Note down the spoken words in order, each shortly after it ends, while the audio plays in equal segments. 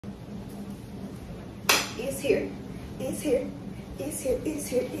It's here. It's here. It's here. It's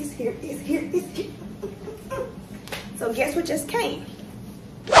here. It's here. It's here. It's here. So guess what just came?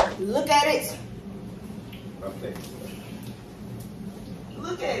 Look at it. Okay.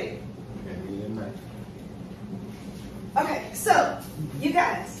 Look at it. Okay, so you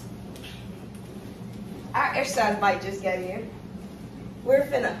guys, our exercise bike just got in. We're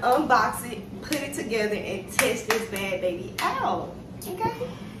finna unbox it, put it together, and test this bad baby out. Okay?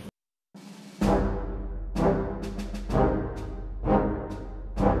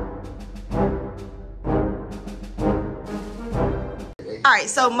 All right,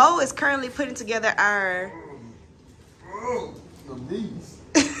 so Mo is currently putting together our.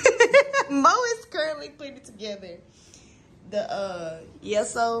 Mo is currently putting together the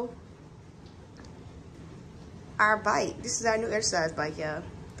YESOUL, our bike. This is our new exercise bike, y'all.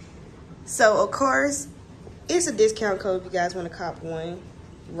 So of course, it's a discount code if you guys want to cop one.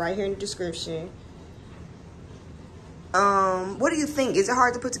 Right here in the description. What do you think? Is it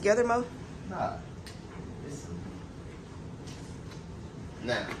hard to put together, Mo? Nah.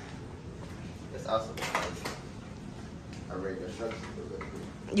 Nah. It's awesome. I read the instructions for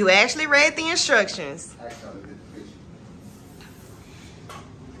that. You actually read the instructions. I actually did the picture.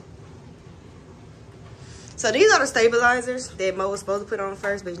 So these are the stabilizers that Mo was supposed to put on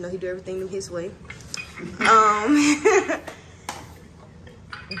first, but you know he do everything his way.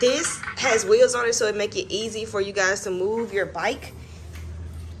 This has wheels on it, so it make it easy for you guys to move your bike.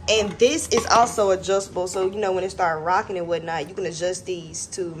 And this is also adjustable, so you know when it starts rocking and whatnot, you can adjust these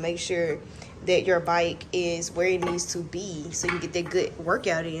to make sure that your bike is where it needs to be, so you can get that good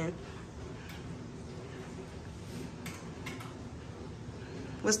workout in.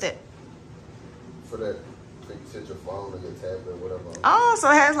 What's that? For that, so you set your phone or your tablet or whatever. Oh, so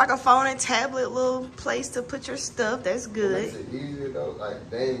it has like a phone and tablet little place to put your stuff. That's good. It makes it easier though. Like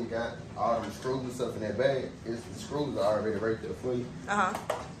they ain't got all them screws and stuff in that bag. It's the screws are already right there for you.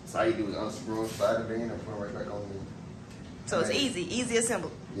 So all you do is unscrew them, slide it in, and put it right back on there. So it's easy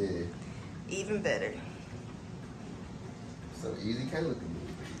assembled. Yeah. Even better. So easy can look at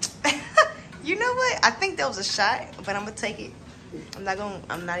me. You know what? I think that was a shot, but I'm gonna take it. I'm not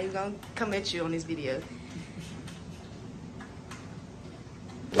even gonna come at you on this video.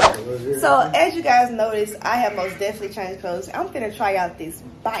 So as you guys noticed, I have most definitely changed clothes. I'm finna try out this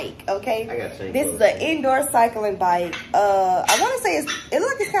bike, okay? I got changed. This is the indoor cycling bike. I want to say it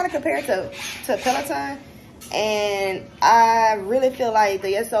looks kind of compared to Peloton, and I really feel like the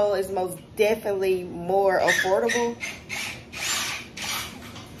YESOUL is most definitely more affordable.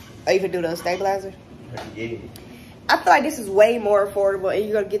 Oh, you can do the stabilizer? Yeah. I feel like this is way more affordable, and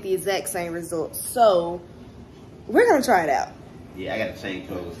you're gonna get the exact same results. So we're gonna try it out. Yeah, I gotta change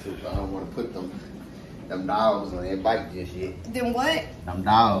clothes too. I don't want to put them dogs on that bike just yet. Then what? Them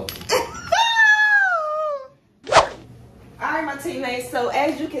dogs. Alright, my teammates, so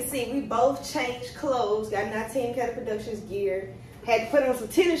as you can see, we both changed clothes. Got 19 Cat Productions gear. Had to put on some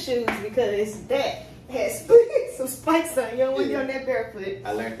tennis shoes because that has some spikes on. You don't want to get on that barefoot.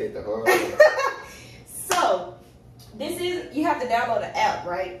 I learned that the hard way. So, this is, you have to download the app,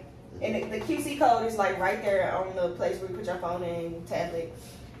 right? And the QC code is like right there on the place where you put your phone and tablet.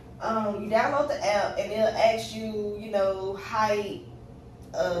 You download the app and it'll ask you, you know, height,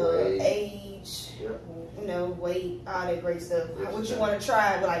 age, yep. You know, weight, all that great stuff. What you want to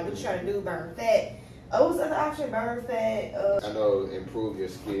try, like what you trying to do, burn fat. What's the other option? Burn fat. I know, improve your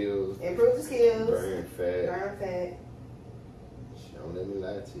skills. Improve the skills. Burn fat. Burn fat. Don't let me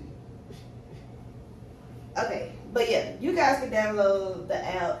lie to you. Okay, but yeah, you guys can download the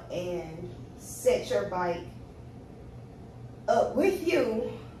app and set your bike up with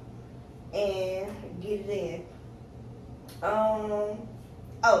you and get it in. Oh,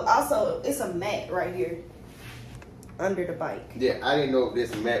 also, it's a mat right here under the bike. Yeah, I didn't know if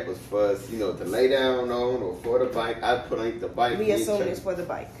this mat was for us, you know, to lay down on or for the bike. I put on the bike. We assume it's for the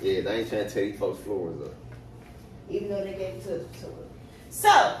bike. Yeah, they ain't trying to tear these folks' floors up. Even though they gave it to us.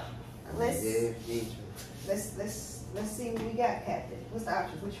 So, let's see what we got, Captain. What's the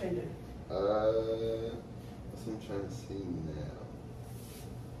options? What you trying to do? What I'm trying to see now.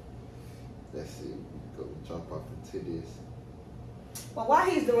 Let's see. Go jump off into this. Well, while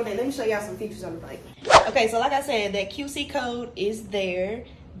he's doing that, let me show y'all some features on the bike. Okay, so like I said, that QC code is there.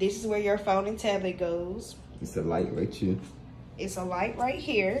 This is where your phone and tablet goes. It's a light right here. It's a light right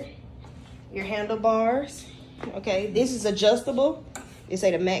here. Your handlebars. Okay, this is adjustable. They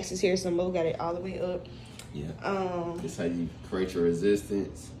say the max is here, so Mo got it all the way up. Yeah. This is how you create your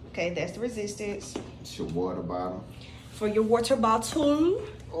resistance. Okay, that's the resistance. It's your water bottle. For your water bottle.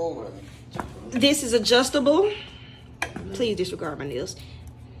 Oh, this is adjustable. Please disregard my nails.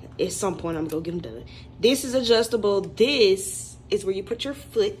 at some point I'm gonna get them done. This is adjustable. This is where you put your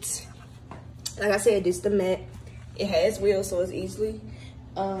foot. Like I said, this is the mat. It has wheels, so it's easily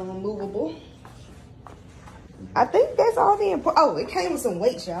movable. I think that's all the important. Oh, it came with some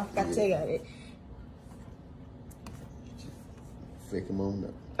weights, y'all. Got to tell y'all that. Flick them on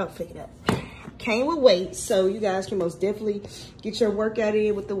up. Oh, flick it up. Came with weights, so you guys can most definitely get your workout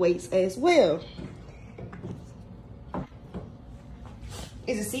in with the weights as well.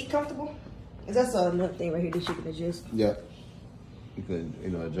 Is the seat comfortable? Is that another thing right here that you can adjust? Yeah. You could,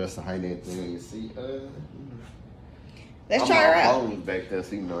 adjust the height and everything on your seat. Let's try her out. I'm back there,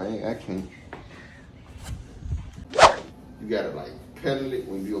 so I can't. You gotta like pedal it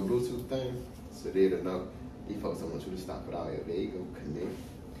when you do a Bluetooth thing, so they'll know. These folks don't want you to stop it out here. There you go, connect.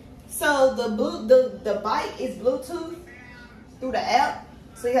 So the bike is Bluetooth through the app,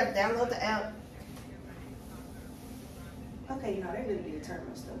 so you have to download the app. Okay, they really need to turn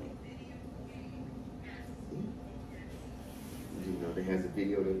my stomach. It has a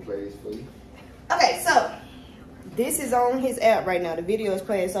video that plays for you. Okay, so this is on his app right now. The video is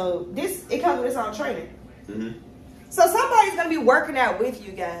playing. So it comes with its own trainer. So somebody's gonna be working out with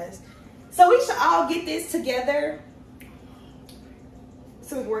you guys. So we should all get this together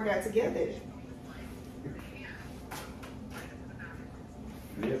so we can work out together.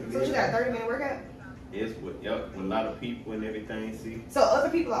 So you got a 30-minute workout? Yes, with a lot of people and everything, see? So other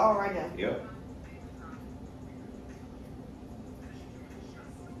people are on right now? Yep.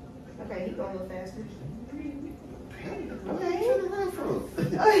 Okay, he going a little faster.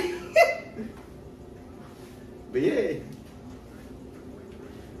 Okay. But yeah.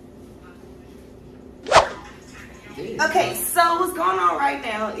 Okay, so what's going on right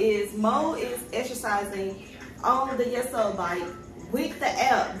now is Mo is exercising on the YESOUL bike with the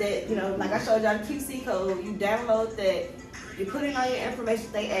app that, like I showed y'all the QC code. You download that, you put in all your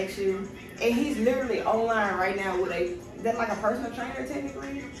information they ask you, and he's literally online right now with that's like a personal trainer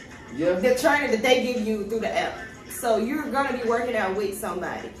technically? Yeah. The trainer that they give you through the app. So you're gonna be working out with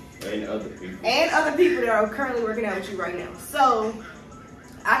somebody. And other people. And other people that are currently working out with you right now. So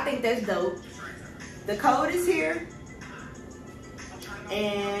I think that's dope. The code is here.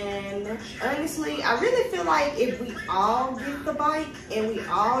 And honestly, I really feel like if we all get the bike and we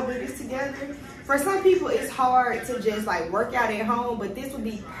all do this together, for some people it's hard to just like work out at home, but this would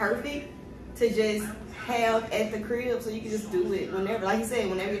be perfect to just have at the crib, so you can just do it whenever. Like you said,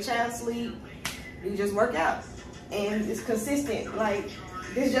 whenever your child sleep, you just work out. And it's consistent. Like,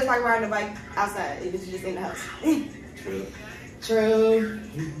 this is just like riding a bike outside. It's just in the house. True. True.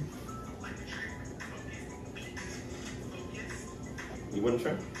 You want to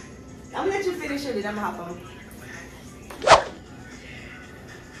try? I'm gonna let you finish it, then I'm gonna hop on.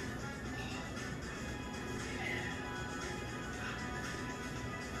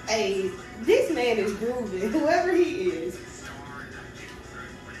 Hey, this man is grooving, whoever he is.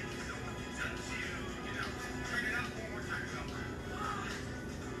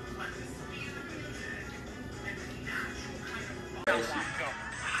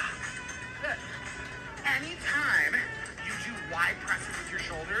 Anytime you do Y presses with your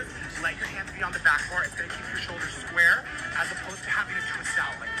shoulders, let your hands be on the back bar. It's going to keep your shoulders square as opposed to having to twist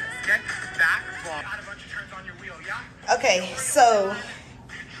out like this. Okay? Back, ball. Add a bunch of turns on your wheel, yeah? Okay, so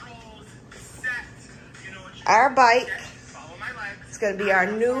our bike is going to be our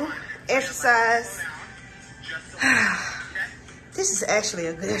new exercise. This is actually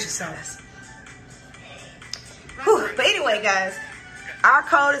a good exercise. Whew. But anyway, guys, our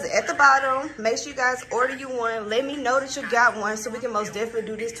code is at the bottom. Make sure you guys order you one. Let me know that you got one so we can most definitely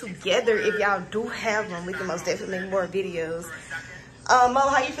do this together. If y'all do have one, we can most definitely make more videos. Mo,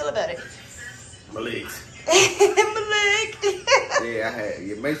 how you feel about it? My legs. My leg.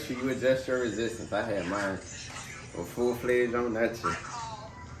 Yeah, make sure you adjust your resistance. I had mine full-fledged on that shit.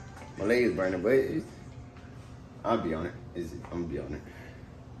 My legs burning, but I'll be on it. I'm gonna be on it.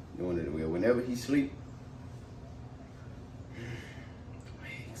 Doing it well. Whenever he sleep.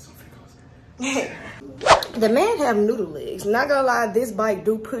 The man have noodle legs. Not gonna lie, this bike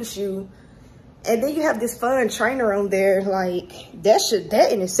do push you. And then you have this fun trainer on there. Like, that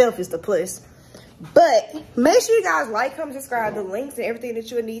in itself is the plus. But make sure you guys like, comment, subscribe. The links and everything that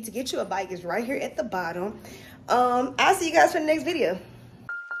you would need to get you a bike is right here at the bottom. I'll see you guys for the next video.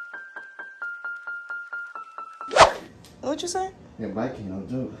 What you say? Yeah, bike ain't no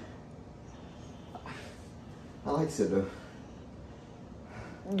joke. I like it though.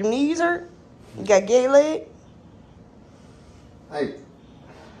 Your knees hurt? You got gay leg? I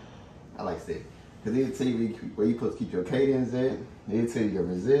like that. Because they'll tell you where you're supposed to keep your cadence at. They'll tell you your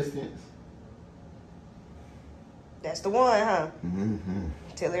resistance. That's the one, huh? Mm-hmm.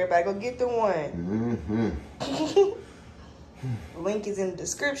 Tell everybody go get the one. Link is in the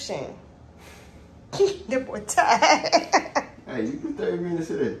description. That boy tired. Hey, you put 30 minutes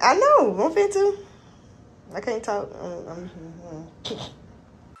of that. I know. I'm fit to. I can't talk.